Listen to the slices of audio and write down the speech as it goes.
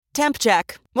Temp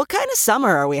check. What kind of summer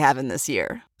are we having this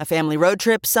year? A family road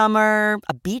trip summer?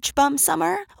 A beach bum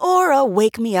summer? Or a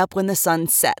wake me up when the sun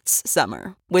sets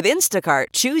summer? With Instacart,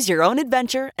 choose your own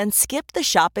adventure and skip the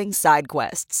shopping side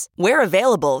quests. Where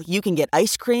available, you can get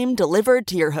ice cream delivered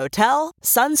to your hotel,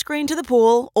 sunscreen to the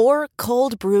pool, or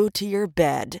cold brew to your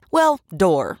bed. Well,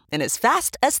 door, in as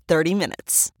fast as 30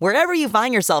 minutes. Wherever you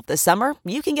find yourself this summer,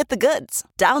 you can get the goods.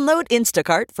 Download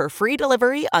Instacart for free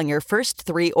delivery on your first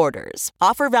 3 orders.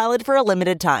 Offer valid for a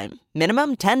limited time.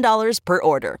 Minimum $10 per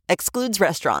order. Excludes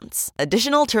restaurants.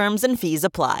 Additional terms and fees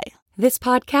apply. This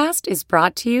podcast is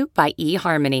brought to you by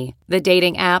eHarmony, the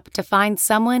dating app to find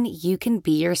someone you can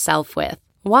be yourself with.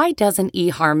 Why doesn't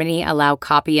eHarmony allow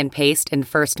copy and paste in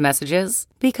first messages?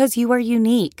 Because you are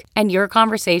unique, and your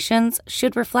conversations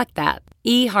should reflect that.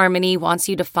 eHarmony wants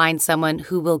you to find someone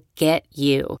who will get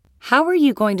you. How are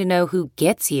you going to know who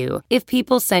gets you if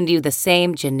people send you the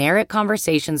same generic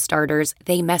conversation starters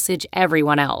they message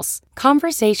everyone else?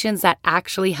 Conversations that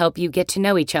actually help you get to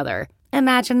know each other.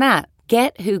 Imagine that.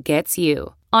 Get who gets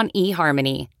you on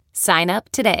eHarmony. Sign up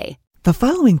today. The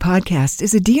following podcast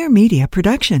is a Dear Media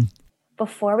production.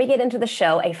 Before we get into the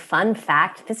show, a fun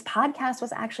fact, this podcast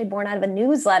was actually born out of a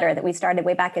newsletter that we started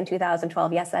way back in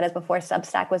 2012. Yes, that is before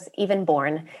Substack was even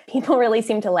born. People really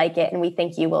seem to like it, and we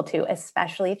think you will too,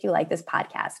 especially if you like this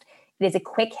podcast. It is a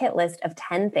quick hit list of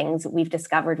 10 things we've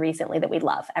discovered recently that we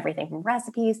love. Everything from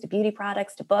recipes to beauty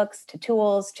products to books to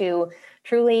tools to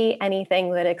truly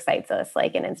anything that excites us,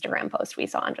 like an Instagram post we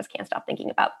saw and just can't stop thinking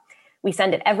about. We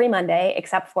send it every Monday,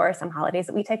 except for some holidays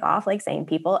that we take off, like sane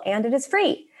people, and it is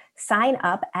free. Sign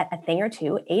up at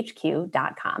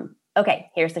athingertwohq.com.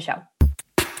 Okay, here's the show.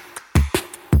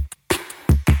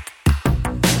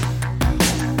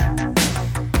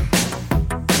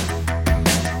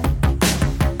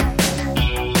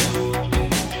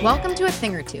 Welcome to A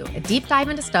Thing or Two, a deep dive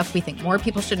into stuff we think more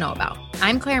people should know about.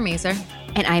 I'm Claire Mazur.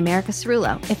 And I'm Erica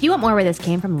Cerullo. If you want more where this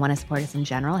came from and want to support us in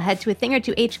general, head to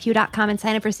athingertwohq.com and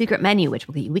sign up for a secret menu, which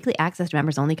will get you weekly access to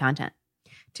members-only content.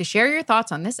 To share your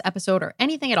thoughts on this episode or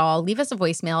anything at all, leave us a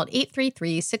voicemail at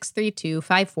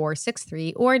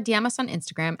 833-632-5463 or DM us on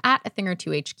Instagram at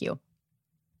athingertwohq.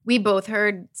 We both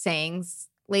heard sayings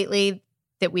lately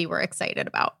that we were excited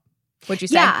about. What'd you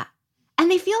say? Yeah.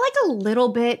 And they feel like a little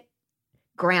bit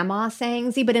grandma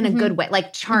sayingsy, but in a good way,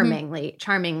 like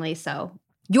charmingly so.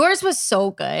 Yours was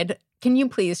so good. Can you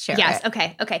please share it?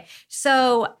 Okay.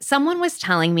 So someone was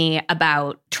telling me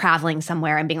about traveling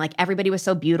somewhere and being like, everybody was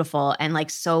so beautiful and like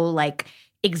so like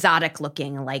exotic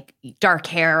looking, like dark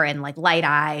hair and like light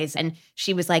eyes. And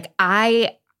she was like,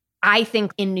 I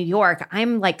think in New York,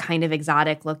 I'm like kind of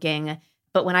exotic looking.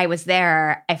 But when I was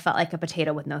there, I felt like a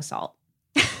potato with no salt.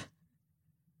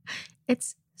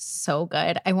 It's so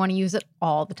good. I want to use it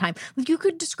all the time. Like you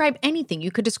could describe anything. You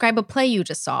could describe a play you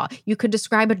just saw. You could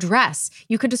describe a dress.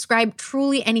 You could describe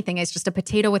truly anything as just a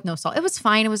potato with no salt. It was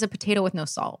fine. It was a potato with no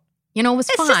salt. You know, it was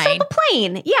fine. It's just a little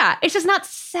plain. Yeah. It's just not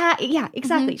sad. Yeah,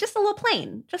 exactly. Just a little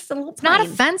plain. Just a little plain. It's not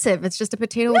offensive. It's just a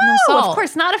potato with no salt. No, of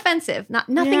course, not offensive.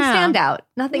 Nothing stand out.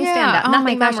 Nothing stand out. Oh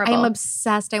Nothing my gosh, memorable. I'm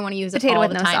obsessed. I want to use potato it all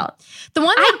with the no time. Salt. The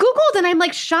one I Googled and I'm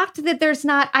like shocked that there's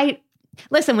not.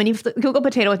 Listen, when you Google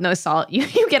potato with no salt,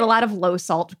 you get a lot of low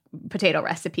salt potato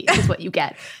recipes is what you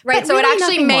get. Right. But so really it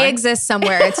actually may more. exist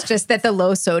somewhere. It's just that the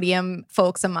low sodium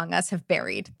folks among us have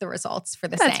buried the results for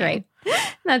the same. That's right.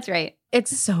 That's right.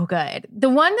 It's so good. The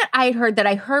one that I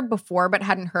heard before but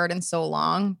hadn't heard in so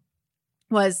long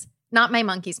was not my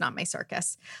monkeys, not my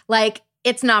circus. Like,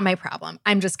 it's not my problem.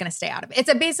 I'm just going to stay out of it.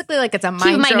 It's basically like it's a mind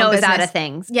Keep your my own nose business. out of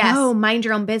things. Yes. Oh, mind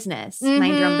your own business.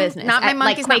 Mind your own business. Not my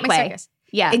monkeys, like not my Quay. circus.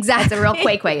 Yeah, exactly. It's a real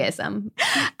Quay-ism.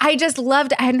 I just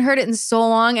loved it. I hadn't heard it in so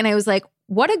long. And I was like,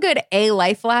 what a good A,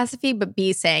 life philosophy, but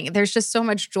B, saying there's just so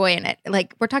much joy in it.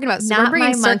 Like we're talking about Not bringing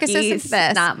my circuses monkeys, into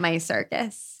this. not my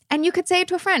circus. And you could say it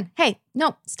to a friend, hey,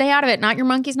 no, stay out of it. Not your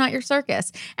monkeys, not your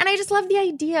circus. And I just love the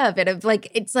idea of it, of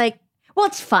like, it's like, well,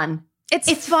 it's fun.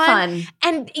 It's fun.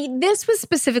 And this was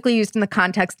specifically used in the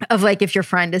context of like, if your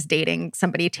friend is dating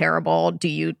somebody terrible, do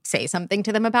you say something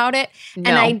to them about it?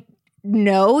 No.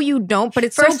 No, you don't. But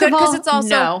it's First so good of all, because it's also,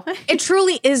 no. It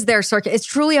truly is their circus. It's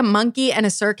truly a monkey and a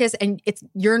circus. And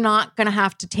you're not going to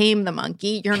have to tame the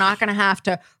monkey. You're not going to have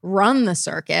to run the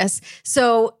circus.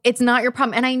 So it's not your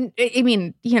problem. And I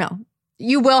mean, you know,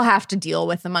 you will have to deal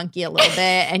with the monkey a little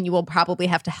bit and you will probably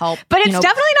have to help. But it's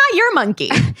definitely not your monkey.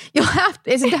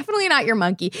 It's definitely not your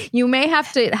monkey. You may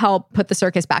have to help put the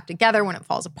circus back together when it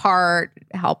falls apart,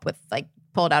 help with like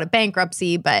pull it out of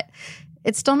bankruptcy, but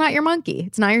it's still not your monkey.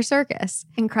 It's not your circus.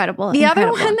 Incredible. The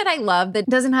other one that I love that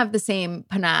doesn't have the same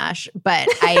panache, but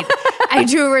I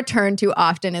do return to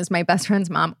often is my best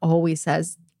friend's mom always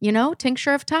says,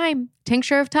 tincture of time.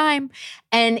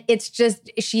 And it's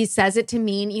just, she says it to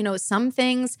mean, some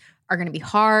things are going to be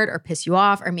hard or piss you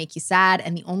off or make you sad.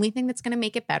 And the only thing that's going to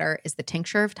make it better is the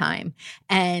tincture of time.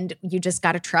 And you just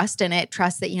got to trust in it.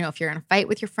 Trust that, if you're in a fight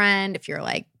with your friend, if you're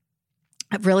like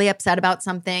really upset about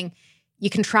something, you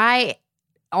can try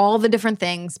all the different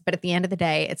things. But at the end of the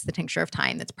day, it's the tincture of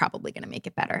time that's probably going to make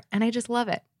it better. And I just love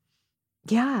it.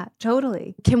 Yeah,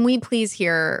 totally. Can we please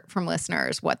hear from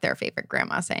listeners what their favorite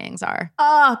grandma sayings are?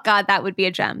 Oh, God, that would be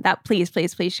a gem. Please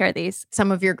share these.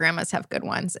 Some of your grandmas have good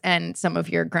ones, and some of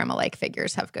your grandma-like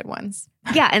figures have good ones.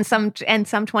 Yeah, and some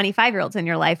 25-year-olds in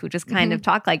your life who just kind of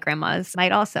talk like grandmas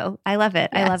might also. I love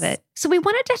it. Yes. I love it. So we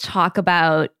wanted to talk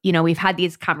about, we've had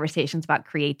these conversations about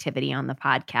creativity on the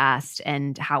podcast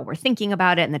and how we're thinking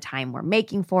about it and the time we're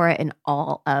making for it and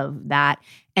all of that.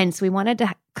 And so we wanted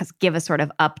to give a sort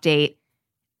of update,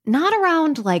 not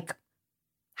around like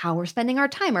how we're spending our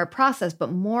time, our process,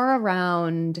 but more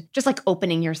around just like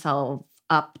opening yourself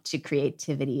up to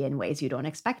creativity in ways you don't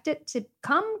expect it to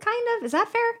come, kind of. Is that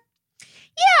fair?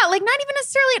 Yeah, like not even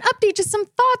necessarily an update, just some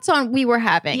thoughts on we were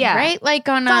having, right? Like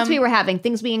on thoughts we were having,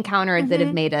 things we encountered that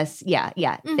have made us,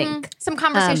 think. Some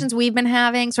conversations we've been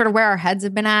having, sort of where our heads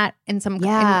have been at in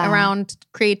around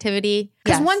creativity.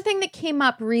 Because one thing that came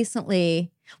up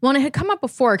recently, well, and it had come up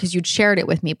before because you'd shared it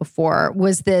with me before,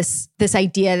 was this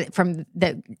idea from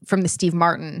the Steve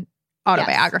Martin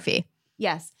autobiography.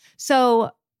 Yes.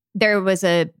 So there was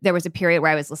a period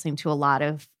where I was listening to a lot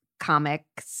of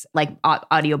comics, like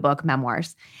audiobook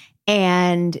memoirs.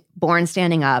 And Born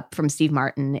Standing Up from Steve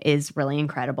Martin is really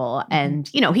incredible. And,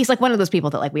 he's like one of those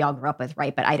people that like we all grew up with,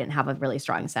 right? But I didn't have a really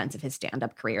strong sense of his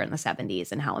stand-up career in the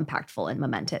 70s and how impactful and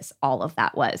momentous all of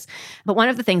that was. But one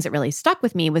of the things that really stuck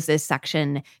with me was this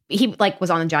section. He like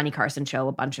was on the Johnny Carson show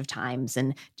a bunch of times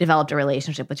and developed a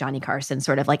relationship with Johnny Carson,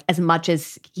 sort of like as much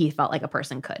as he felt like a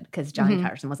person could, because Johnny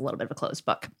Carson was a little bit of a closed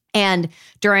book. And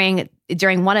during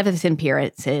one of his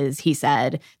appearances, he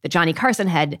said that Johnny Carson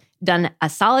had done a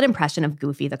solid impression of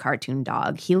Goofy the cartoon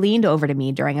dog. He leaned over to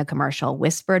me during a commercial,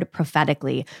 whispered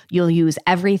prophetically, "You'll use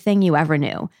everything you ever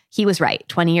knew." He was right.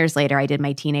 20 years later, I did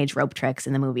my teenage rope tricks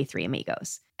in the movie Three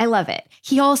Amigos. I love it.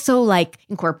 He also like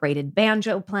incorporated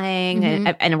banjo playing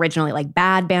and originally like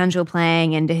bad banjo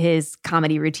playing into his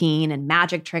comedy routine and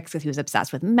magic tricks because he was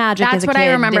obsessed with magic as a kid. That's what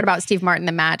I remembered about Steve Martin,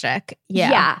 the magic.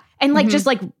 Yeah. And like just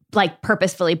like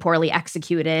purposefully poorly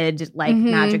executed like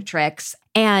magic tricks.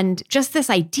 And just this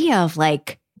idea of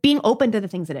like being open to the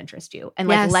things that interest you and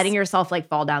like letting yourself like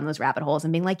fall down those rabbit holes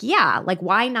and being like, yeah, like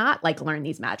why not like learn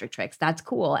these magic tricks? That's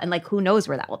cool. And like, who knows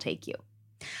where that will take you?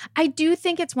 I do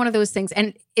think it's one of those things.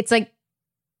 And it's like,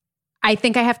 I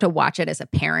think I have to watch it as a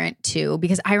parent too,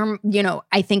 because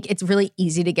I think it's really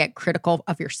easy to get critical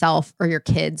of yourself or your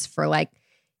kids for like,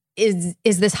 is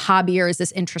this hobby or is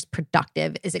this interest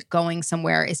productive? Is it going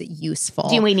somewhere? Is it useful?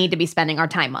 Do we need to be spending our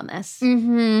time on this?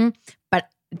 But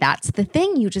that's the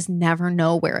thing. You just never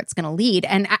know where it's going to lead.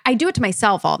 And I do it to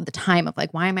myself all the time of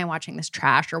like, why am I watching this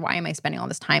trash? Or why am I spending all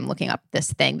this time looking up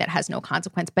this thing that has no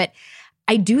consequence? But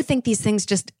I do think these things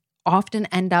just often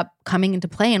end up coming into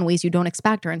play in ways you don't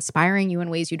expect or inspiring you in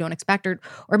ways you don't expect or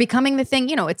becoming the thing,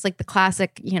 it's like the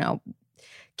classic,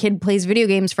 kid plays video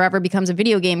games forever, becomes a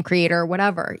video game creator or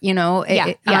whatever,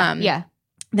 that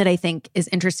I think is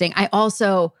interesting.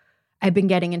 I've been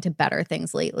getting into Better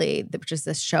Things lately, which is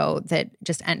this show that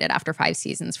just ended after 5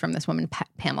 seasons from this woman,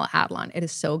 Pamela Adlon. It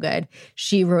is so good.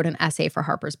 She wrote an essay for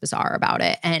Harper's Bazaar about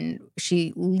it. And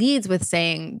she leads with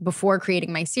saying, before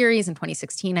creating my series in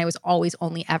 2016, I was always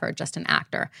only ever just an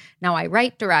actor. Now I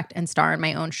write, direct, and star in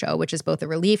my own show, which is both a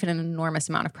relief and an enormous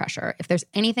amount of pressure. If there's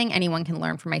anything anyone can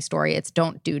learn from my story, it's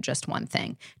don't do just one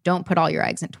thing. Don't put all your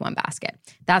eggs into one basket.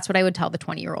 That's what I would tell the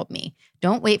 20-year-old me.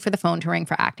 Don't wait for the phone to ring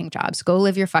for acting jobs. Go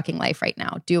live your fucking life right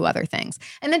now. Do other things.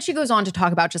 And then she goes on to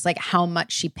talk about just like how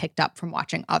much she picked up from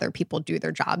watching other people do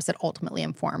their jobs that ultimately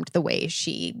informed the way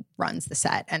she runs the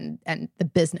set and the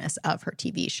business of her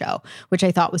TV show, which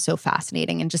I thought was so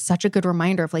fascinating and just such a good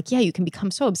reminder of like, yeah, you can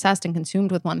become so obsessed and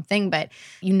consumed with one thing, but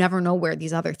you never know where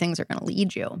these other things are going to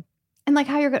lead you. And like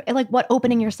how you're going, like what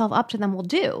opening yourself up to them will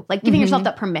do, like giving yourself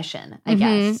that permission, I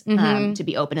guess, to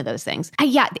be open to those things.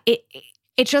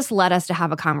 It just led us to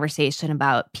have a conversation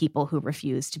about people who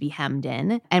refuse to be hemmed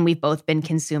in. And we've both been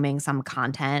consuming some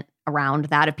content around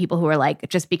that of people who are like,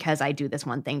 just because I do this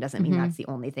one thing doesn't mean that's the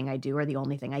only thing I do or the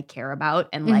only thing I care about.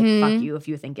 And like, fuck you if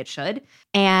you think it should.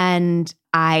 And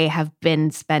I have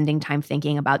been spending time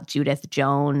thinking about Judith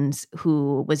Jones,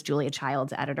 who was Julia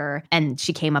Child's editor. And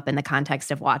she came up in the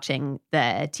context of watching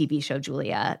the TV show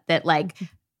Julia, that like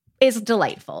is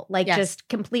delightful. Like Yes. just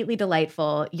completely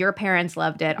delightful. Your parents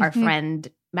loved it. Our friend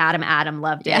Madam Adam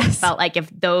loved it. Yes. It felt like if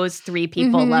those three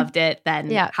people loved it, then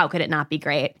Yeah. how could it not be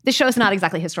great? The show's not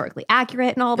exactly historically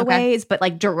accurate in all the ways, but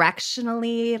like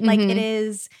directionally, like it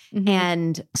is.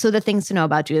 And so the things to know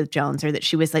about Judith Jones are that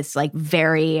she was this like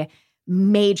very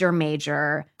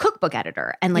major cookbook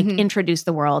editor and like introduced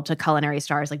the world to culinary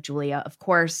stars like Julia, of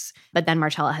course, but then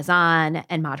Marcella Hazan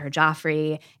and Madhur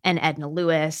Jaffrey and Edna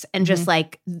Lewis and just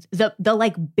like the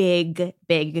like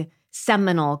big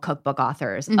seminal cookbook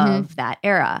authors of that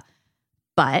era.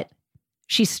 But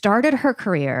she started her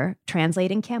career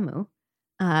translating Camus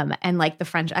and like the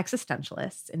French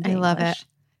existentialists into English. love it.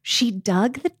 She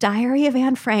dug the Diary of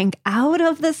Anne Frank out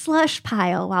of the slush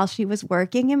pile while she was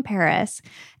working in Paris.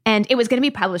 And it was going to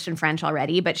be published in French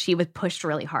already, but she was pushed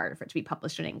really hard for it to be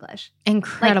published in English.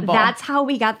 Incredible. Like, that's how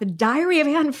we got the Diary of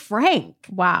Anne Frank.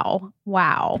 Wow.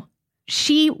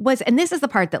 She was, and this is the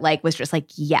part that like was just like,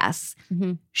 yes,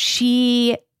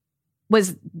 she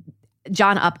was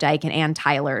John Updike and Ann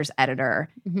Tyler's editor,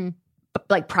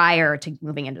 like prior to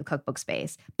moving into the cookbook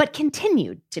space, but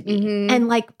continued to be. And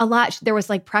like a lot, there was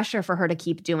like pressure for her to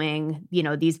keep doing, you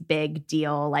know, these big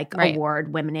deal, like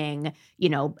award winning, you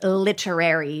know,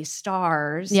 literary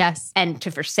stars. Yes. And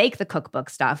to forsake the cookbook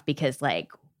stuff because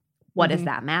like, what does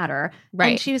that matter?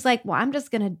 Right. And she was like, well, I'm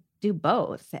just going to do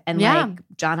both. And like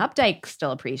John Updike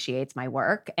still appreciates my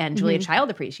work and Julia Child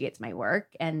appreciates my work.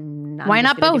 And I'm why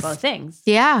just not gonna both? do both things.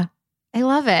 Yeah. I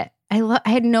love it. I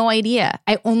had no idea.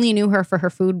 I only knew her for her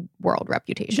food world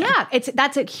reputation. Yeah,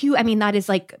 that's a huge. I mean, that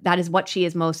is what she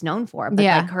is most known for. But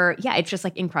like her, it's just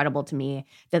like incredible to me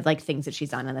that like things that she's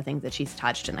done and the things that she's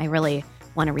touched. And I really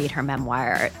want to read her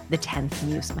memoir, The 10th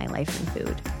Muse of My Life in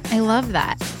Food. I love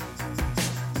that.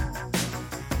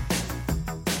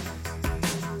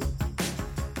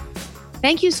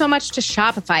 Thank you so much to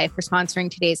Shopify for sponsoring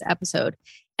today's episode.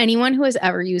 Anyone who has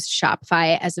ever used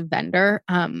Shopify as a vendor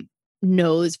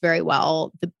knows very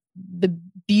well the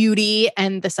beauty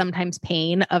and the sometimes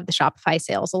pain of the Shopify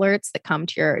sales alerts that come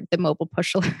to the mobile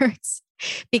push alerts.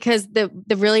 Because the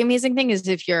really amazing thing is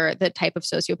if you're the type of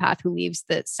sociopath who leaves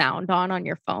the sound on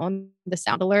your phone, the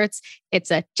sound alerts, it's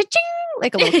a cha-ching,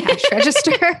 like a little cash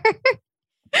register.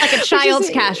 Like a child's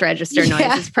cash register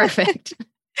noise is perfect.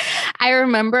 I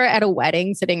remember at a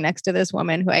wedding sitting next to this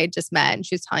woman who I had just met, and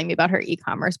she was telling me about her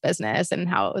e-commerce business and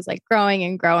how it was like growing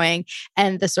and growing.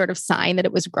 And the sort of sign that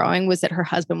it was growing was that her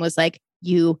husband was like,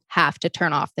 you have to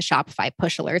turn off the Shopify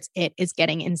push alerts. It is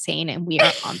getting insane and we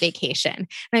are on vacation. And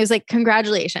I was like,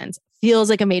 congratulations. Feels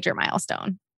like a major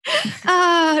milestone.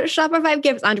 Shopify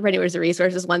gives entrepreneurs the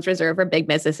resources once reserved for big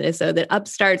businesses so that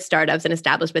upstarts, startups, and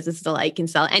established businesses alike can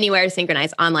sell anywhere,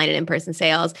 synchronize online and in-person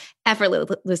sales,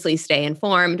 effortlessly stay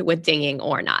informed with dinging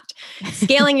or not.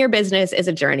 Scaling your business is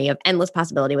a journey of endless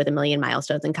possibility with a million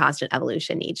milestones and constant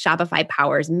evolution. Each Shopify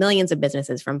powers millions of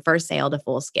businesses from first sale to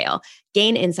full scale.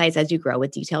 Gain insights as you grow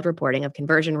with detailed reporting of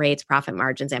conversion rates, profit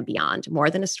margins, and beyond.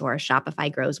 More than a store,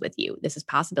 Shopify grows with you. This is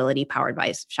possibility powered by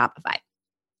Shopify.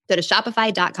 Go to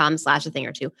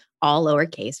shopify.com/a-thing-or-two, all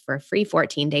lowercase, for a free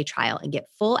 14-day trial and get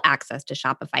full access to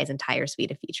Shopify's entire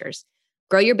suite of features.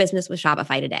 Grow your business with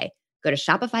Shopify today. Go to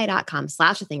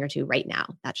shopify.com/a-thing-or-two right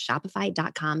now. That's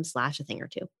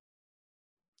shopify.com/a-thing-or-two.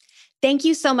 Thank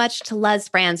you so much to Luz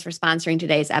Brands for sponsoring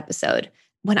today's episode.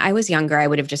 When I was younger, I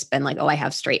would have just been like, oh, I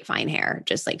have straight fine hair,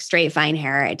 just like straight fine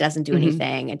hair. It doesn't do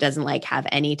anything. It doesn't like have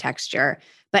any texture.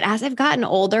 But as I've gotten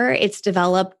older, it's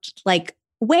developed like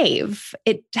wave.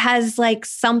 It has like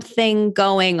something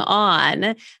going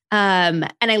on.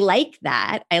 And I like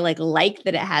that. I like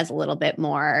that it has a little bit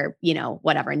more, you know,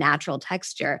 whatever, natural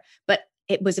texture. But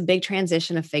it was a big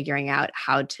transition of figuring out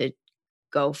how to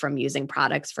go from using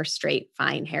products for straight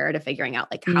fine hair to figuring out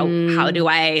like how do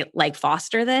I like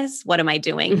foster this? What am I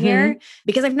doing here?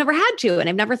 Because I've never had to and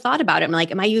I've never thought about it. I'm like,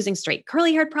 am I using straight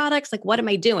curly haired products? Like, what am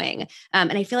I doing?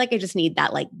 And I feel like I just need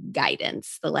that like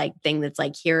guidance, the like thing that's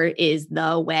like, here is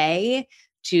the way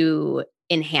to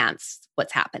enhance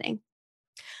what's happening.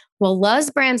 Well, Luz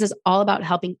Brands is all about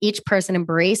helping each person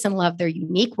embrace and love their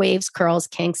unique waves, curls,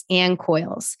 kinks, and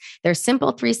coils. Their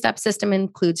simple 3-step system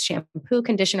includes shampoo,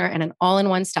 conditioner, and an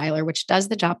all-in-one styler, which does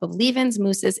the job of leave-ins,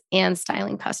 mousses, and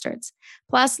styling custards.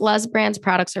 Plus, Luz Brands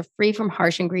products are free from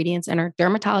harsh ingredients and are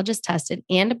dermatologist tested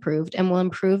and approved and will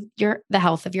improve the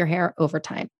health of your hair over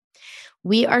time.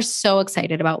 We are so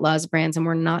excited about Luz Brands, and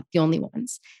we're not the only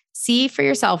ones. See for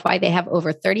yourself why they have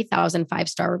over 30,000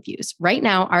 5-star reviews. Right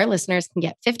now, our listeners can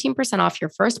get 15% off your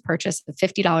first purchase of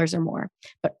 $50 or more,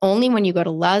 but only when you go to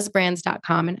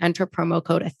luzbrands.com and enter promo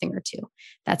code a-thing-or-two.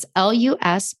 That's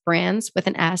LUS brands with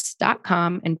an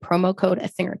S.com and promo code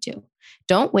a-thing-or-two.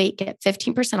 Don't wait. Get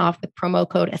 15% off with promo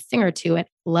code a thing or two at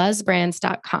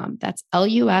lusbrands.com. That's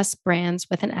LUS brands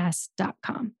with an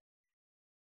S.com.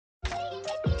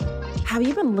 Have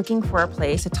you been looking for a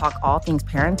place to talk all things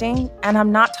parenting? And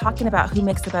I'm not talking about who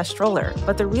makes the best stroller,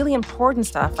 but the really important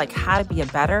stuff like how to be a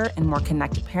better and more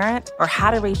connected parent or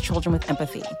how to raise children with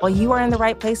empathy. Well, you are in the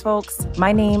right place, folks.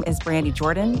 My name is Brandy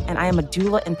Jordan, and I am a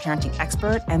doula and parenting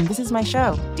expert, and this is my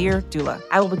show, Dear Doula.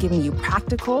 I will be giving you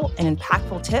practical and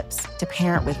impactful tips to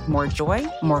parent with more joy,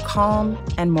 more calm,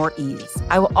 and more ease.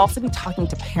 I will also be talking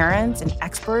to parents and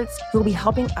experts who will be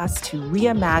helping us to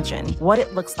reimagine what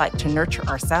it looks like to nurture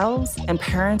ourselves and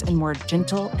parent in more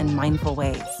gentle and mindful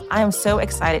ways. I am so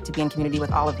excited to be in community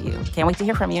with all of you. Can't wait to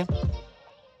hear from you.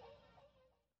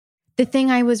 The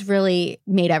thing I was really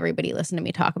made everybody listen to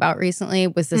me talk about recently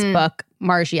was this book,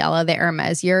 Margiela, the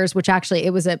Hermes Years, which actually,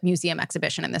 it was a museum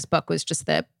exhibition, and this book was just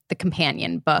the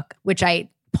companion book, which I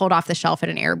pulled off the shelf at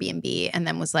an Airbnb and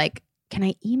then was like, can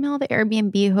I email the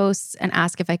Airbnb hosts and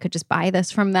ask if I could just buy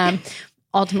this from them?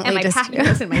 Ultimately, am I packing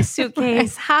this in my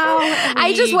suitcase? How?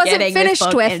 I just wasn't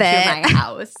finished with it. My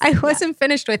house. I wasn't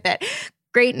finished with it.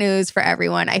 Great news for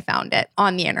everyone. I found it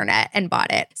on the internet and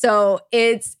bought it. So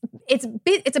it's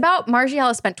about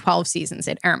Margiela spent 12 seasons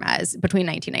at Hermes between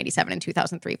 1997 and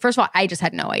 2003. First of all, I just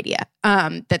had no idea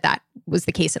that was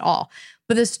the case at all.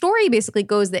 But the story basically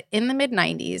goes that in the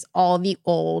mid-90s, all the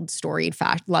old storied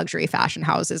luxury fashion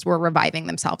houses were reviving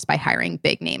themselves by hiring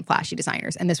big name flashy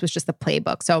designers. And this was just the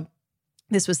playbook. So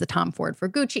this was the Tom Ford for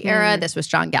Gucci era. This was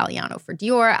John Galliano for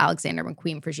Dior, Alexander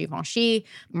McQueen for Givenchy,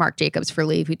 Marc Jacobs for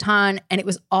Louis Vuitton. And it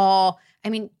was all, I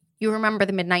mean, you remember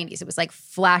the mid-90s. It was like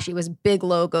flashy. It was big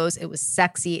logos. It was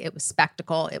sexy. It was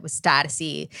spectacle. It was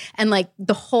statusy. And like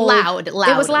the whole— Loud. It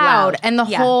was loud. And the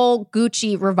whole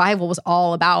Gucci revival was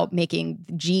all about making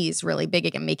the G's really big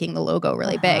again, making the logo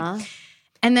really big.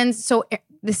 And then so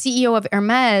the CEO of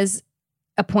Hermes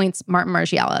appoints Martin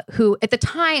Margiela, who at the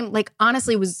time, like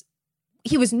honestly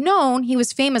he was known, he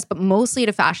was famous, but mostly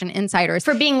to fashion insiders.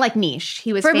 For being like niche.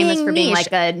 He was famous for being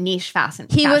like a niche fashion.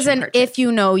 He was an purchase. if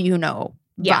you know, you know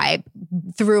vibe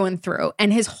through and through.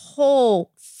 And his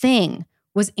whole thing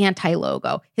was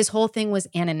anti-logo. His whole thing was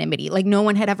anonymity. Like no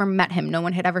one had ever met him. No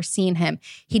one had ever seen him.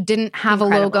 He didn't have a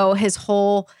logo. His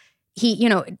whole—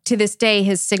 to this day,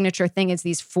 his signature thing is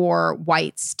these 4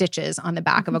 white stitches on the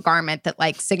back of a garment that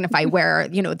like signify where,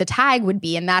 the tag would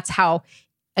be. And that's how—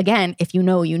 again, if you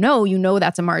know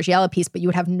that's a Margiela piece, but you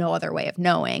would have no other way of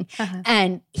knowing.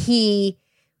 And he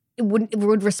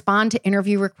would respond to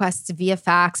interview requests via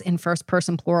fax in first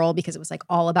person plural because it was like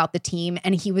all about the team.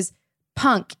 And he was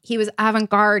punk. He was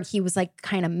avant-garde. He was like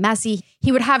kind of messy.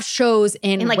 He would have shows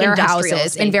in like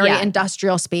warehouses, in very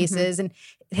industrial spaces. And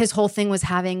his whole thing was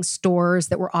having stores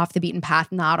that were off the beaten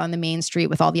path, not on the main street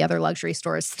with all the other luxury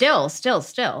stores. Still.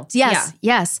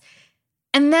 Yes.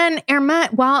 And then Hermes,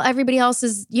 while everybody else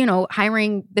is,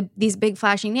 hiring these big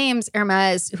flashy names,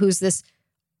 Hermes, who's this,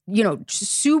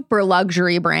 super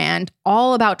luxury brand,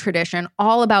 all about tradition,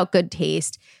 all about good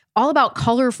taste, all about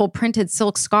colorful printed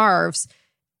silk scarves,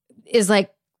 is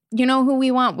like, you know who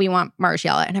we want? We want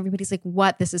Margiela. And everybody's like,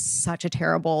 what? This is such a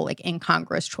terrible, like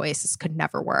incongruous choice. This could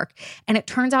never work. And it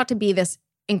turns out to be this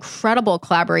incredible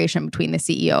collaboration between the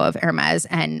CEO of Hermes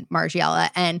and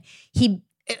Margiela. And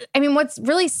what's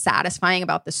really satisfying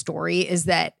about the story is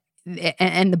that,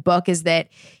 and the book is that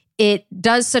it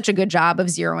does such a good job of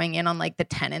zeroing in on like the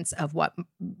tenets of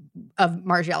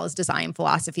Margiela's design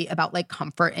philosophy about like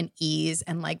comfort and ease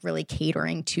and like really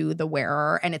catering to the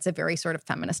wearer. And it's a very sort of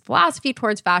feminist philosophy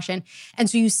towards fashion. And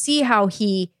so you see how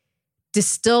he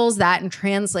distills that and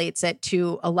translates it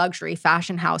to a luxury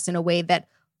fashion house in a way that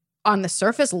on the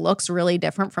surface looks really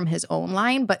different from his own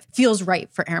line, but feels right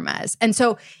for Hermes. And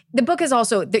so the book is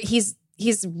also—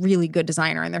 he's a really good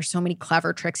designer, and there's so many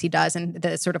clever tricks he does, and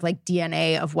the sort of like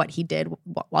DNA of what he did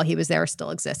while he was there still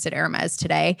exists at Hermes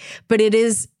today. But it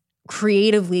is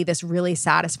creatively this really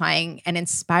satisfying and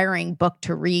inspiring book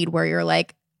to read where you're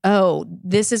like, oh,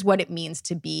 this is what it means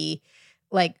to be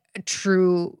like a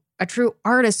true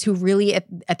artist who really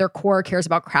at their core cares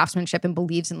about craftsmanship and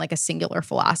believes in like a singular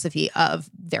philosophy of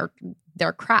their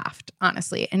craft,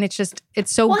 honestly. And it's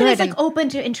so good. And it's like open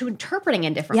to interpreting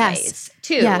in different ways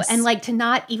too. Yes. And like to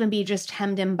not even be just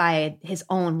hemmed in by his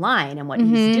own line and what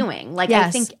he's doing. Like I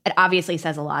think it obviously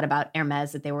says a lot about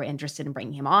Hermes that they were interested in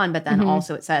bringing him on, but then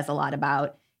also it says a lot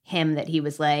about him that he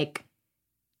was like,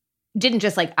 didn't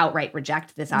just like outright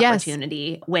reject this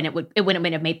opportunity when it would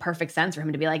have made perfect sense for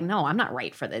him to be like, no, I'm not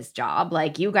right for this job.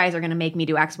 Like, you guys are going to make me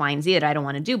do X, Y, and Z that I don't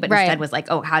want to do. But instead was like,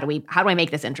 oh, how do I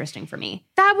make this interesting for me?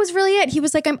 That was really it. He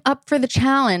was like, I'm up for the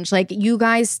challenge. Like, you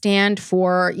guys stand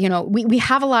for, we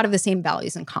have a lot of the same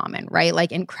values in common, right?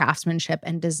 Like in craftsmanship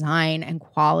and design and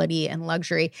quality and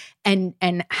luxury. And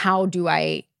how do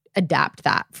I adapt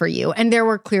that for you? And there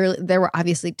were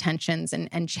obviously tensions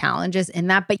and challenges in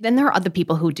that. But then there are other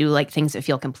people who do like things that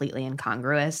feel completely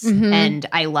incongruous. And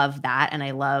I love that. And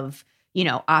I love,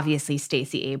 obviously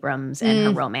Stacey Abrams and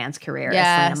her romance career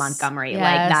as Selena Montgomery.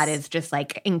 Like, that is just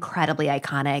like incredibly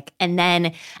iconic. And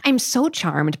then I'm so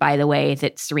charmed by the way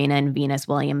that Serena and Venus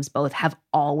Williams both have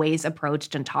always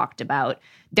approached and talked about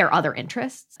their other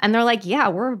interests. And they're like, yeah,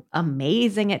 we're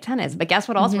amazing at tennis, but guess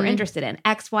what else we're interested in?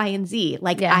 X, Y, and Z.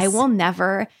 Like, I will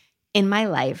never in my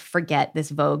life forget this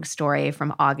Vogue story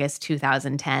from August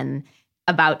 2010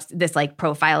 about this like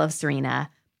profile of Serena.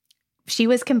 She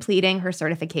was completing her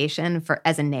certification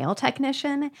as a nail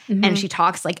technician. And she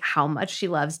talks like how much she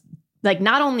loves, like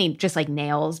not only just like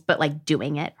nails, but like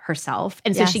doing it herself.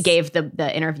 And so she gave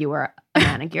the interviewer a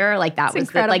manicure. Like that was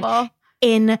incredible.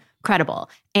 Incredible.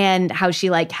 And how she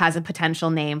like has a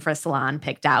potential name for a salon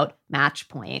picked out, Match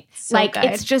Point. So like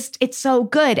good. It's so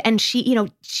good. And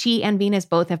she and Venus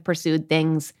both have pursued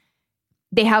things.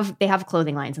 They have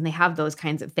clothing lines and they have those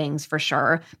kinds of things for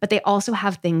sure. But they also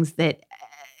have things that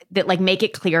like make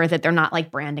it clear that they're not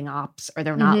like branding ops or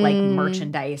they're not like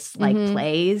merchandise like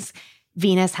plays.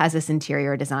 Venus has this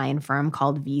interior design firm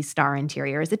called V-Star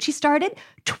Interiors that she started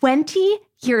 20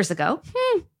 years ago.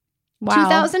 Wow.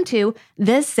 2002,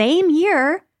 the same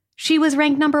year she was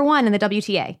ranked number 1 in the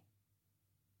WTA.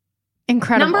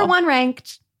 Incredible. Number 1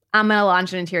 ranked. I'm going to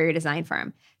launch an interior design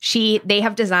firm. They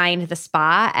have designed the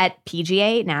spa at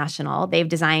PGA National. They've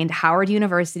designed Howard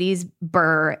University's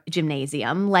Burr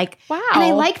Gymnasium. Like, wow. And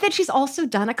I like that she's also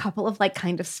done a couple of like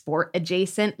kind of sport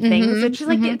adjacent things. It's just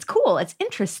like, it's cool. It's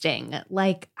interesting.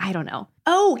 Like, I don't know.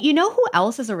 Oh, you know who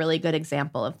else is a really good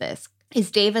example of this? Is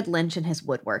David Lynch and his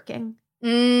woodworking.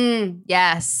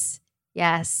 Yes.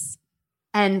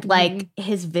 And like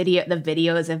the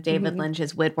videos of David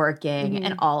Lynch's woodworking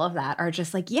and all of that are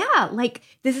just like, yeah, like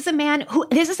this is a man who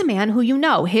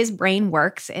his brain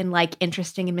works in like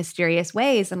interesting and mysterious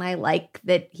ways. And I like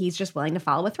that he's just willing to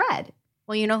follow a thread.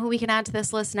 Well, you know who we can add to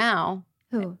this list now?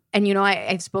 Who? And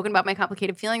I've spoken about my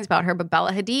complicated feelings about her, but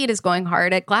Bella Hadid is going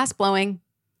hard at glass blowing.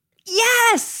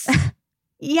 Yes.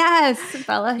 Yes,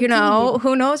 Bella.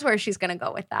 Who knows where she's going to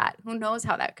go with that? Who knows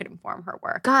how that could inform her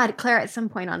work? God, Claire, at some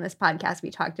point on this podcast, we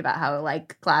talked about how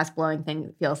like glass blowing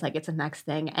thing feels like it's a next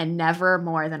thing and never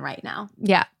more than right now.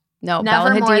 Yeah. No,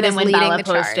 never Bella more Hadid than is when Bella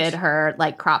charge. posted her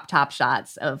like crop top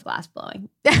shots of glass blowing.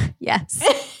 Yes.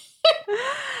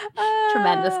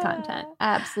 Tremendous content.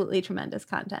 Absolutely tremendous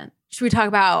content. Should we talk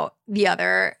about the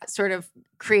other sort of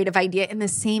creative idea in the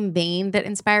same vein that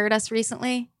inspired us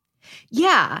recently?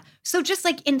 Yeah. So just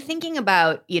like in thinking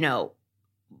about,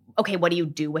 okay, what do you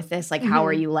do with this? Like, how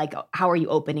are you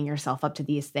opening yourself up to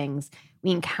these things? We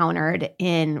encountered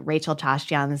in Rachel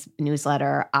Tashjian's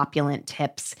newsletter, Opulent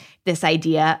Tips, this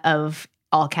idea of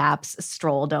all caps,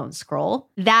 stroll, don't scroll.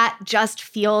 That just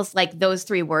feels like those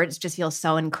 3 words just feel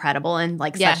so incredible and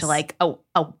like such like a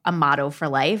motto for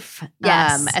life.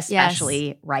 Yes.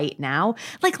 Especially right now.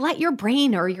 Like let your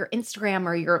brain or your Instagram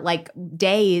or your like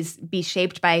days be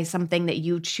shaped by something that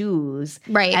you choose.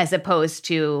 Right. As opposed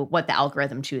to what the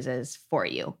algorithm chooses for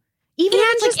you. Even if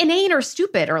it's like inane or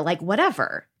stupid or like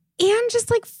whatever. And just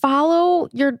like follow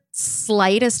your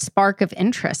slightest spark of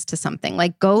interest to something.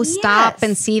 Like go stop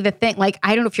and see the thing. Like,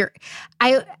 I don't know if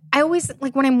I always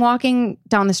like when I'm walking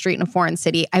down the street in a foreign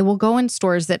city, I will go in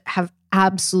stores that have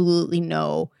absolutely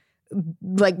no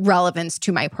like relevance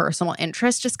to my personal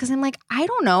interest just because I'm like, I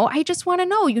don't know. I just want to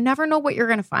know. You never know what you're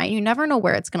going to find. You never know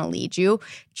where it's going to lead you.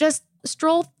 Just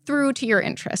stroll through to your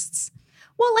interests.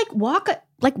 Well,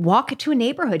 walk to a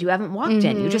neighborhood you haven't walked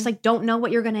in. You just like don't know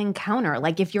what you're going to encounter.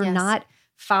 Like if you're not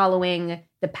following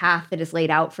the path that is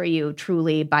laid out for you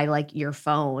truly by like your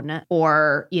phone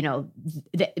or,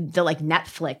 the like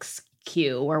Netflix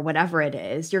queue or whatever it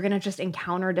is, you're going to just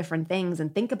encounter different things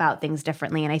and think about things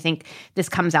differently. And I think this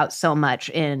comes out so much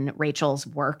in Rachel's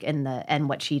work and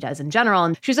what she does in general.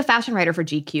 And she was a fashion writer for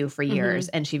GQ for years.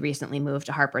 And she recently moved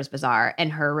to Harper's Bazaar,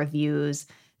 and her reviews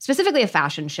specifically of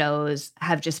fashion shows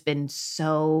have just been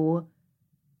so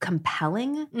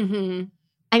compelling.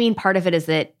 I mean, part of it is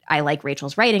that I like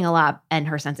Rachel's writing a lot and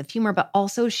her sense of humor, but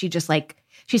also she just like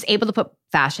she's able to put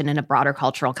fashion in a broader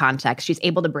cultural context. She's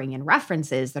able to bring in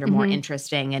references that are more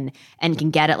interesting and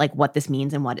can get at like what this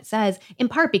means and what it says, in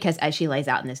part because as she lays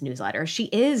out in this newsletter, she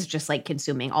is just like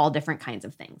consuming all different kinds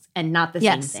of things and not the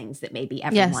same things that maybe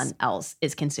everyone else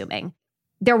is consuming.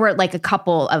 There were like a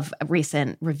couple of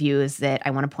recent reviews that I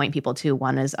want to point people to.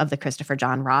 One is of the Christopher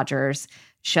John Rogers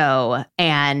show,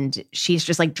 and she's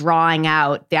just like drawing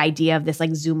out the idea of this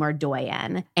like Zoomer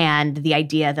doyen and the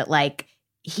idea that like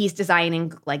he's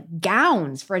designing like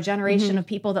gowns for a generation of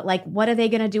people that like, what are they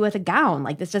going to do with a gown?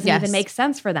 Like this doesn't even make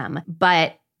sense for them.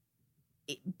 But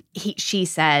she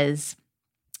says,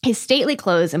 his stately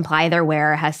clothes imply their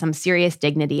wearer has some serious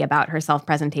dignity about her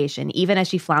self-presentation, even as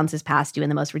she flounces past you in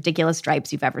the most ridiculous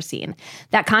stripes you've ever seen.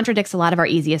 That contradicts a lot of our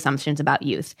easy assumptions about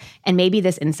youth. And maybe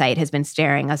this insight has been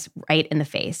staring us right in the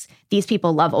face. These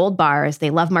people love old bars,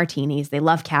 they love martinis, they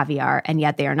love caviar, and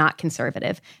yet they are not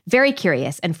conservative. Very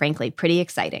curious and frankly, pretty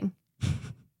exciting.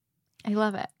 I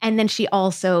love it. And then she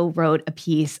also wrote a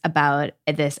piece about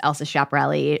this Elsa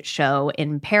Schiaparelli show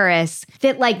in Paris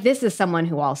that like, this is someone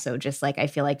who also just like, I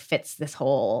feel like fits this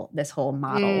whole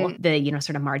model, the, you know,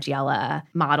 sort of Margiela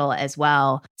model as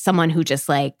well. Someone who just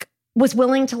like was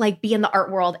willing to like be in the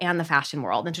art world and the fashion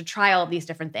world and to try all of these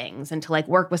different things and to like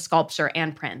work with sculpture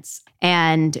and prints.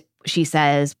 And she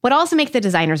says, what also makes the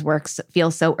designer's works feel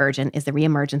so urgent is the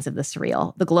reemergence of the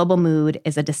surreal. The global mood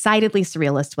is a decidedly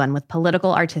surrealist one with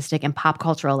political, artistic, and pop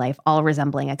cultural life all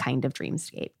resembling a kind of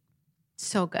dreamscape.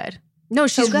 So good. No,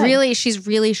 she's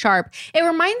really sharp. It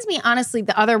reminds me, honestly,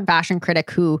 the other fashion critic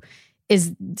who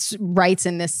writes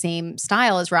in this same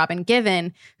style as Robin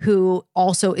Given, who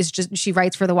also is she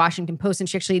writes for the Washington Post, and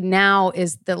she actually now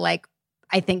is the like,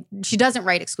 I think she doesn't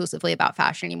write exclusively about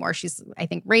fashion anymore. She's, I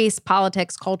think, race,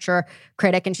 politics, culture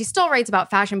critic, and she still writes about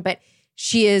fashion, but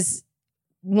she is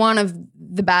one of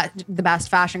the best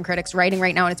fashion critics writing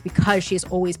right now, and it's because she has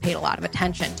always paid a lot of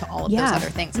attention to all of those other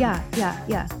things. Yeah.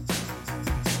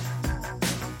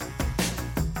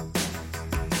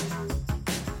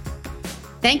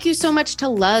 Thank you so much to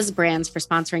Luz Brands for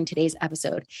sponsoring today's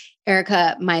episode.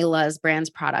 Erica, my Luz Brands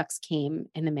products came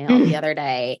in the mail the other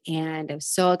day, and I was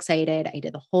so excited. I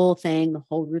did the whole thing, the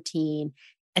whole routine.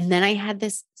 And then I had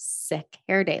this sick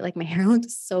hair day. Like my hair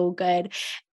looked so good.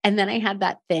 And then I had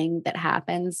that thing that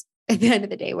happens at the end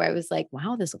of the day where I was like,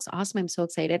 wow, this looks awesome. I'm so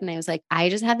excited. And I was like, I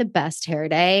just had the best hair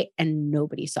day and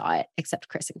nobody saw it except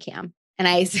Chris and Cam. And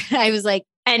I was like,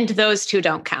 and those two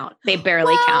don't count. They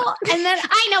barely count. And then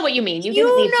I know what you mean. You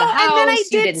didn't leave the house. And then I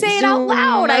did say it out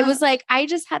loud. I was like, I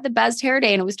just had the best hair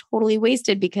day and it was totally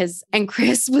wasted and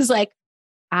Chris was like,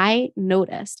 I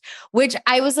noticed, which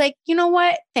I was like, you know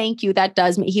what? Thank you. That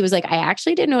does me. He was like, I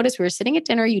actually did notice we were sitting at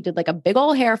dinner. You did like a big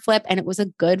old hair flip and it was a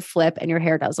good flip and your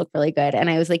hair does look really good. And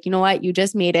I was like, you know what? You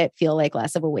just made it feel like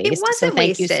less of a waste. It wasn't so thank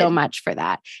wasted. you so much for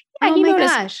that. Yeah, oh he my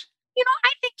noticed. Gosh. You know,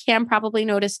 I think Cam probably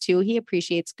noticed too. He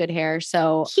appreciates good hair.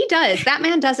 So he does. That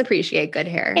man does appreciate good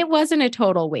hair. It wasn't a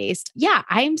total waste. Yeah,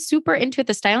 I'm super into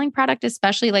the styling product,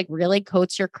 especially like really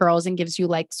coats your curls and gives you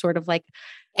like sort of like,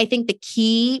 I think the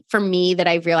key for me that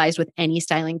I've realized with any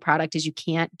styling product is you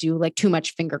can't do like too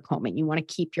much finger combing. You want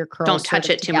to keep your curls Don't touch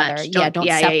it together. too much. Don't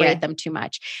separate them too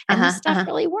much. And this stuff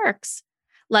really works.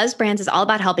 Luz Brands is all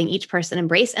about helping each person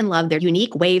embrace and love their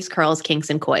unique waves, curls, kinks,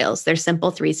 and coils. Their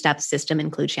simple 3-step system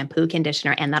includes shampoo,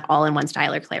 conditioner, and that all-in-one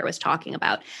styler Claire was talking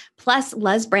about. Plus,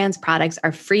 Luz Brands products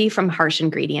are free from harsh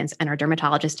ingredients and are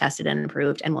dermatologist tested and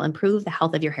approved and will improve the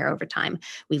health of your hair over time.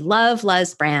 We love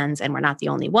Luz Brands, and we're not the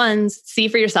only ones. See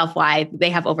for yourself why. They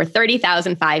have over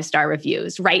 30,000 5-star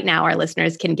reviews. Right now, our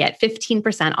listeners can get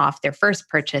 15% off their first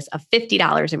purchase of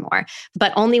 $50 or more,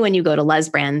 but only when you go to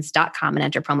luzbrands.com and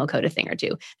enter promo code a thing or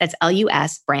two. That's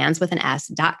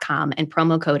LUSbrands.com and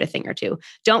promo code a thing or two.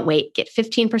 Don't wait. Get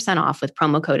 15% off with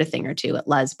promo code a thing or two at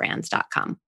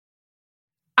luzbrands.com.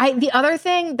 The other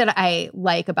thing that I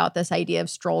like about this idea of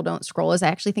stroll, don't scroll is I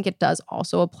actually think it does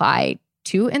also apply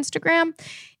to Instagram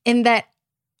in that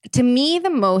to me,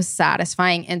 the most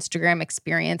satisfying Instagram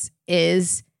experience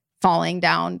is falling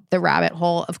down the rabbit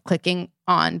hole of clicking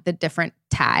on the different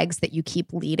tags that you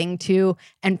keep leading to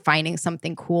and finding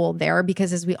something cool there.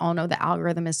 Because as we all know, the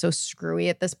algorithm is so screwy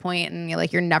at this point and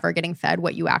you're never getting fed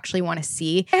what you actually want to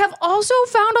see. I have also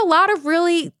found a lot of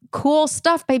really cool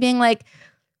stuff by being like,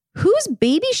 whose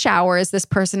baby shower is this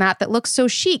person at that looks so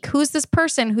chic? Who's this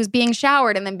person who's being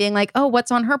showered? And then being like, oh,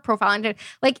 what's on her profile? And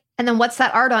then what's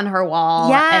that art on her wall?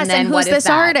 Yes, and who's this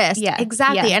artist? Yeah,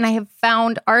 exactly. Yeah. And I have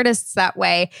found artists that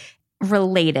way.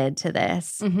 Related to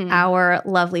this, our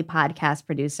lovely podcast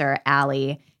producer,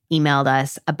 Allie, emailed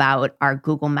us about our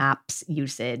Google Maps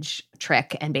usage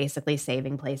trick and basically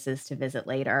saving places to visit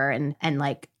later and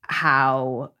like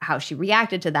how she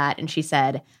reacted to that. And she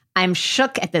said, "I'm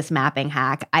shook at this mapping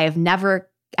hack. I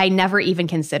never even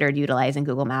considered utilizing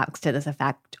Google Maps to this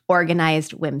effect.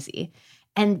 Organized whimsy."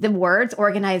 And the words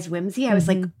 "organized whimsy," I was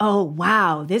like, oh,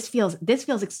 wow, this feels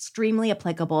extremely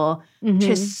applicable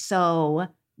to so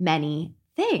many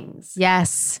things.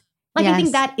 Yes. Like, I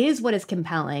think that is what is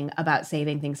compelling about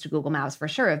saving things to Google Maps, for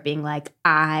sure, of being like,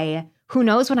 who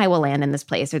knows when I will land in this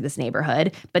place or this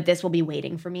neighborhood, but this will be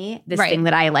waiting for me. This thing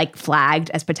that I like flagged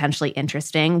as potentially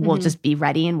interesting will just be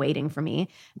ready and waiting for me.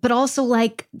 But also,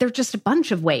 like, there's just a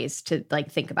bunch of ways to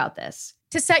like think about this.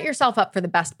 To set yourself up for the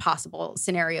best possible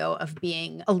scenario of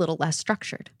being a little less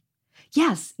structured.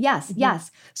 Yes.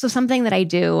 So something that I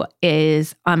do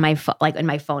is on my in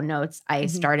my phone notes, I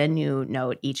start a new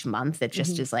note each month that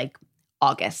just is like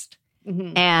August.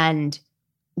 And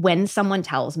when someone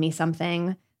tells me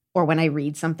something, or when I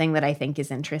read something that I think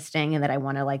is interesting and that I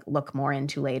want to like look more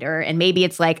into later, and maybe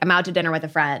it's like I'm out to dinner with a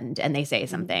friend and they say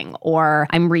something, or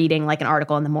I'm reading like an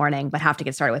article in the morning but have to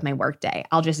get started with my workday,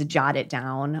 I'll just jot it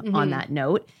down on that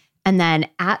note. And then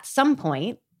at some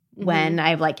point when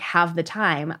I like have the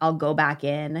time, I'll go back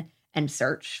in and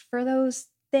search for those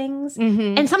things.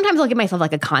 And sometimes I'll give myself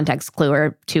like a context clue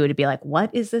or two to be like, what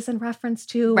is this in reference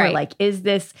to? Or like, is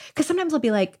this, because sometimes I'll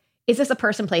be like, is this a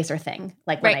person, place, or thing?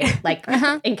 Like when I like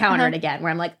encounter it again,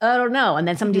 where I'm like, I don't know. And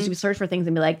then sometimes we search for things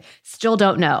and be like, still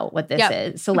don't know what this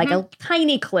is. So like a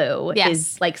tiny clue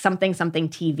is like something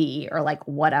TV or like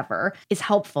whatever is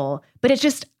helpful. But it's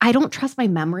just, I don't trust my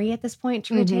memory at this point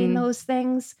to retain those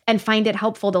things, and find it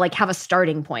helpful to like have a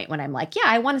starting point when I'm like, yeah,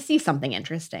 I want to see something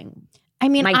interesting. I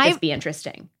mean, might this be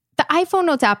interesting? The iPhone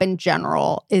Notes app in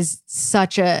general is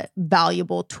such a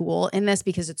valuable tool in this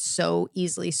because it's so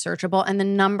easily searchable. And the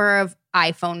number of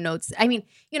iPhone Notes, I mean,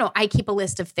 you know, I keep a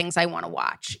list of things I want to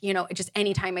watch. You know, just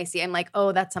anytime I see, I'm like,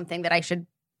 oh, that's something that I should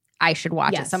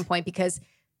watch at some point, because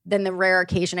then the rare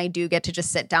occasion I do get to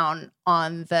just sit down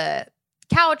on the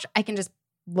couch, I can just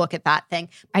look at that thing.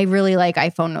 I really like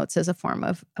iPhone Notes as a form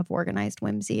of organized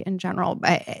whimsy in general.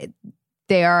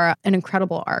 They are an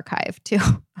incredible archive, too,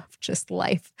 of just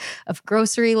life, of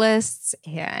grocery lists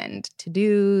and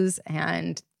to-dos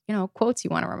and, you know, quotes you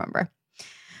want to remember.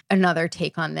 Another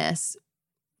take on this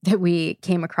that we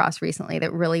came across recently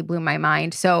that really blew my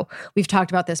mind. So we've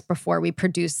talked about this before. We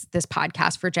produced this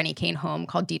podcast for Jenny Kane Home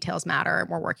called Details Matter.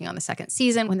 We're working on the second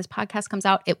season. When this podcast comes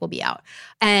out, it will be out.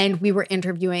 And we were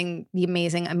interviewing the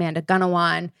amazing Amanda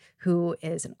Gunawan, who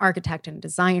is an architect and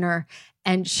designer.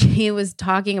 And she was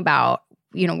talking about,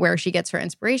 you know, where she gets her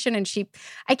inspiration. And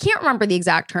I can't remember the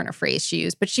exact turn of phrase she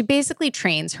used, but she basically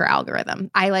trains her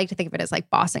algorithm. I like to think of it as like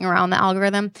bossing around the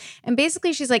algorithm. And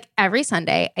basically she's like, every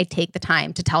Sunday I take the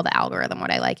time to tell the algorithm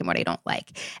what I like and what I don't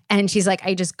like. And she's like,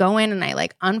 I just go in and I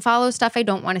like unfollow stuff I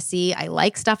don't want to see. I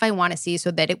like stuff I want to see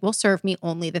so that it will serve me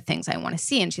only the things I want to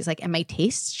see. And she's like, and my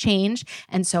tastes change.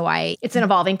 And so it's an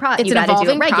evolving process. You got to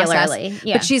do it regularly.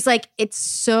 Yeah. But she's like, it's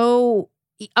so...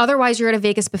 Otherwise, you're at a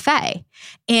Vegas buffet.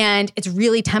 And it's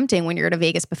really tempting when you're at a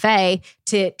Vegas buffet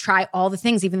to try all the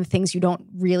things, even the things you don't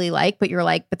really like, but you're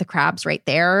like, but the crab's right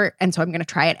there. And so I'm going to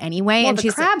try it anyway. Well, and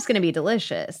the crab's going to be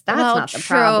delicious. That's not the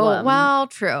problem. Well,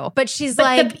 true. But she's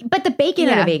but the bacon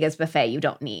at a Vegas buffet you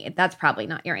don't need. That's probably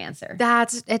not your answer.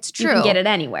 It's true. You can get it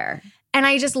anywhere. And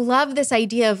I just love this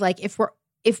idea of like,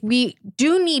 if we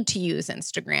do need to use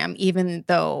Instagram, even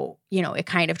though, you know, it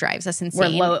kind of drives us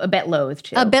insane. We're a bit loath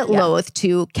to. Loath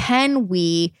to. Can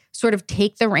we sort of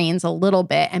take the reins a little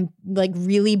bit and like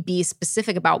really be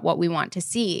specific about what we want to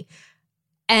see?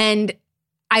 And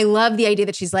I love the idea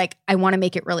that she's like, I want to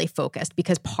make it really focused,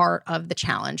 because part of the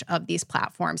challenge of these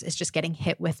platforms is just getting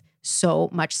hit with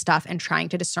so much stuff and trying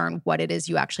to discern what it is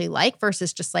you actually like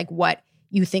versus just like what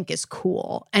you think is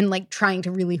cool, and like trying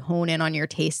to really hone in on your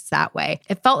tastes that way.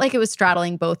 It felt like it was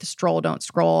straddling both Stroll, Don't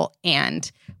Scroll and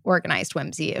organized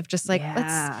whimsy of just like,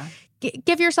 let's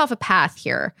give yourself a path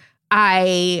here.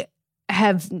 I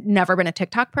have never been a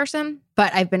TikTok person,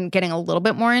 but I've been getting a little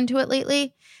bit more into it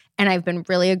lately. And I've been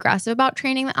really aggressive about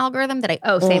training the algorithm that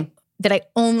I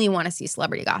only want to see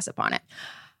celebrity gossip on it.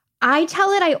 I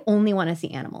tell it I only want to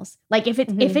see animals. Like if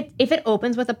it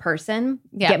opens with a person,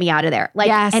 get me out of there. Like,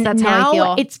 yes, and that's now how I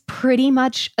feel. It's pretty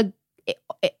much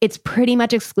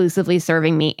exclusively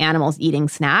serving me animals eating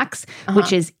snacks,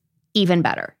 which is even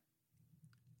better.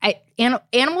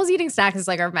 Animals eating snacks is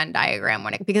like our Venn diagram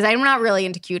because I'm not really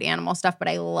into cute animal stuff, but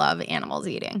I love animals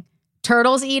eating.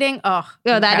 turtles eating. Oh,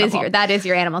 that is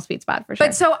your animal sweet spot for sure.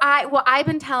 But so I've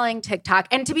been telling TikTok,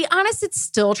 and to be honest, it's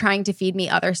still trying to feed me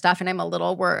other stuff, and I'm a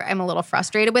little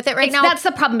frustrated with it now. That's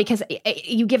the problem, because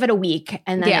you give it a week,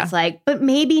 and then it's like, but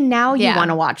maybe now you want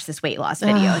to watch this weight loss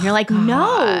video, and you're like,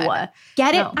 no,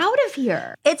 get it out of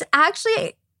here.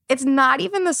 It's not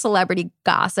even the celebrity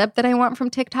gossip that I want from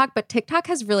TikTok, but TikTok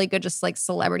has really good just like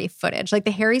celebrity footage. Like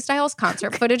the Harry Styles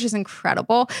concert footage is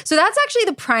incredible. So that's actually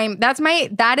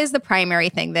that is the primary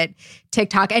thing that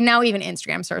TikTok, and now even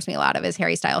Instagram, serves me a lot of, is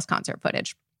Harry Styles concert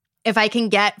footage. If I can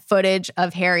get footage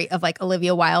of like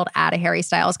Olivia Wilde at a Harry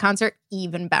Styles concert,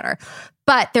 even better.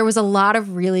 But there was a lot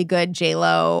of really good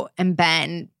J-Lo and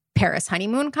Ben Paris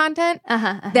honeymoon content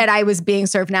that I was being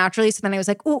served naturally. So then I was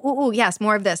like, ooh, yes,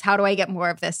 more of this. How do I get more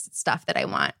of this stuff that I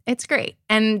want? It's great.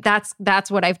 And that's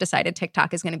what I've decided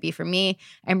TikTok is going to be for me.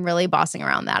 I'm really bossing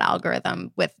around that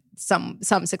algorithm with some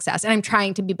success. And I'm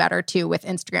trying to be better too with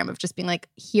Instagram, of just being like,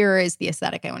 here is the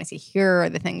aesthetic I want to see. Here are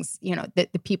the things,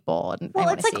 the people. And well,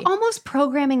 it's like almost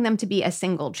programming them to be a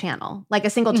single channel, like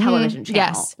a single television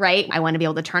channel, right? I want to be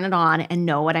able to turn it on and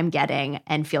know what I'm getting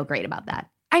and feel great about that.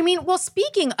 I mean, well,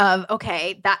 speaking of,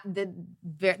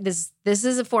 this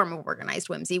is a form of organized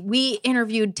whimsy. We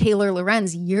interviewed Taylor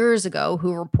Lorenz years ago,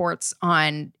 who reports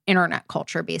on internet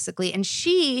culture, basically. And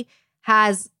she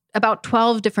has about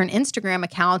 12 different Instagram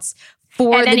accounts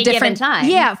for the different time.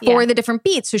 For the different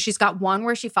beats. So she's got one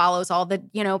where she follows all the,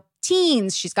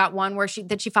 teens. She's got one where she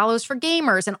follows for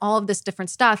gamers and all of this different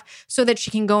stuff, so that she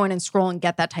can go in and scroll and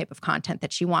get that type of content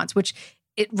that she wants, which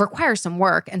it requires some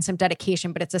work and some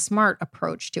dedication, but it's a smart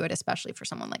approach to it, especially for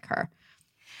someone like her.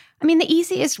 I mean, the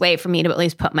easiest way for me to at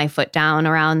least put my foot down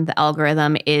around the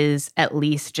algorithm is at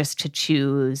least just to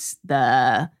choose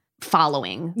the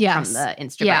following from the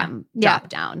Instagram drop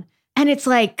down. And it's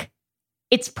like,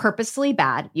 it's purposely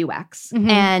bad UX.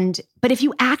 But if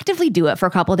you actively do it for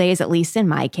a couple of days, at least in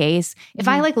my case, if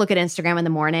I look at Instagram in the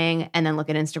morning and then look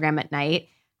at Instagram at night,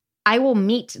 I will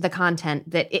meet the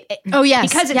content that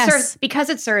because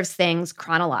it serves things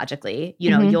chronologically.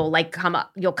 You'll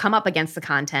come up against the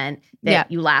content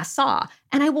that you last saw,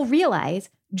 and I will realize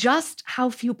just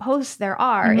how few posts there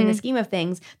are in the scheme of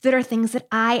things that are things that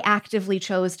I actively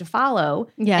chose to follow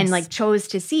and chose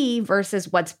to see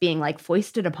versus what's being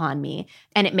foisted upon me,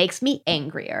 and it makes me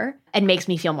angrier and makes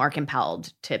me feel more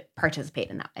compelled to participate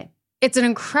in that way. It's an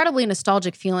incredibly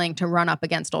nostalgic feeling to run up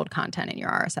against old content in your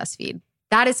RSS feed.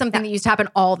 That is something that used to happen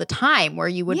all the time, where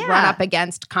you would run up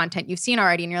against content you've seen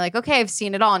already and you're like, okay, I've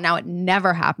seen it all. And now it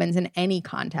never happens in any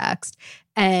context.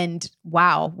 And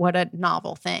wow, what a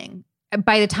novel thing.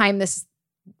 By the time this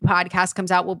podcast comes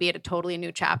out, we'll be at a totally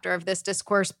new chapter of this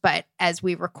discourse. But as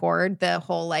we record, the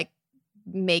whole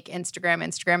make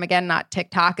Instagram again, not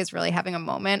TikTok, is really having a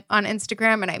moment on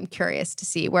Instagram. And I'm curious to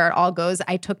see where it all goes.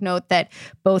 I took note that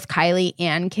both Kylie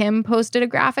and Kim posted a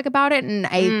graphic about it. And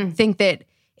I think that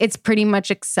it's pretty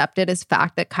much accepted as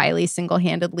fact that Kylie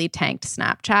single-handedly tanked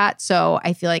Snapchat. So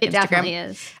I feel like definitely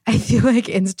is. I feel like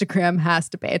Instagram has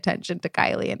to pay attention to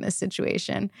Kylie in this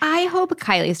situation. I hope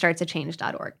Kylie starts a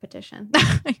change.org petition.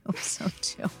 I hope so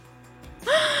too.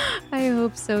 I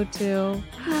hope so too.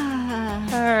 All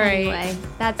right. Anyway,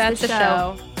 that's the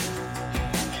show.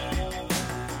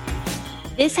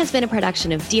 This has been a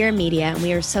production of Dear Media, and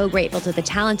we are so grateful to the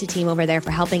talented team over there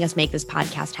for helping us make this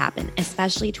podcast happen,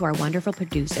 especially to our wonderful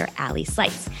producer, Allie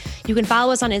Slice. You can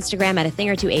follow us on Instagram at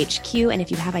athingertwohq, and if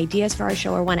you have ideas for our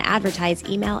show or want to advertise,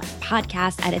 email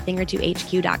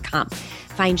podcast@athingertwohq.com.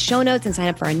 Find show notes and sign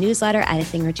up for our newsletter at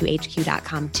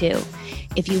athingertwohq.com too.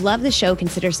 If you love the show,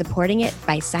 consider supporting it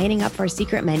by signing up for our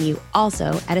secret menu,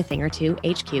 also at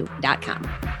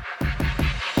athingertwohq.com.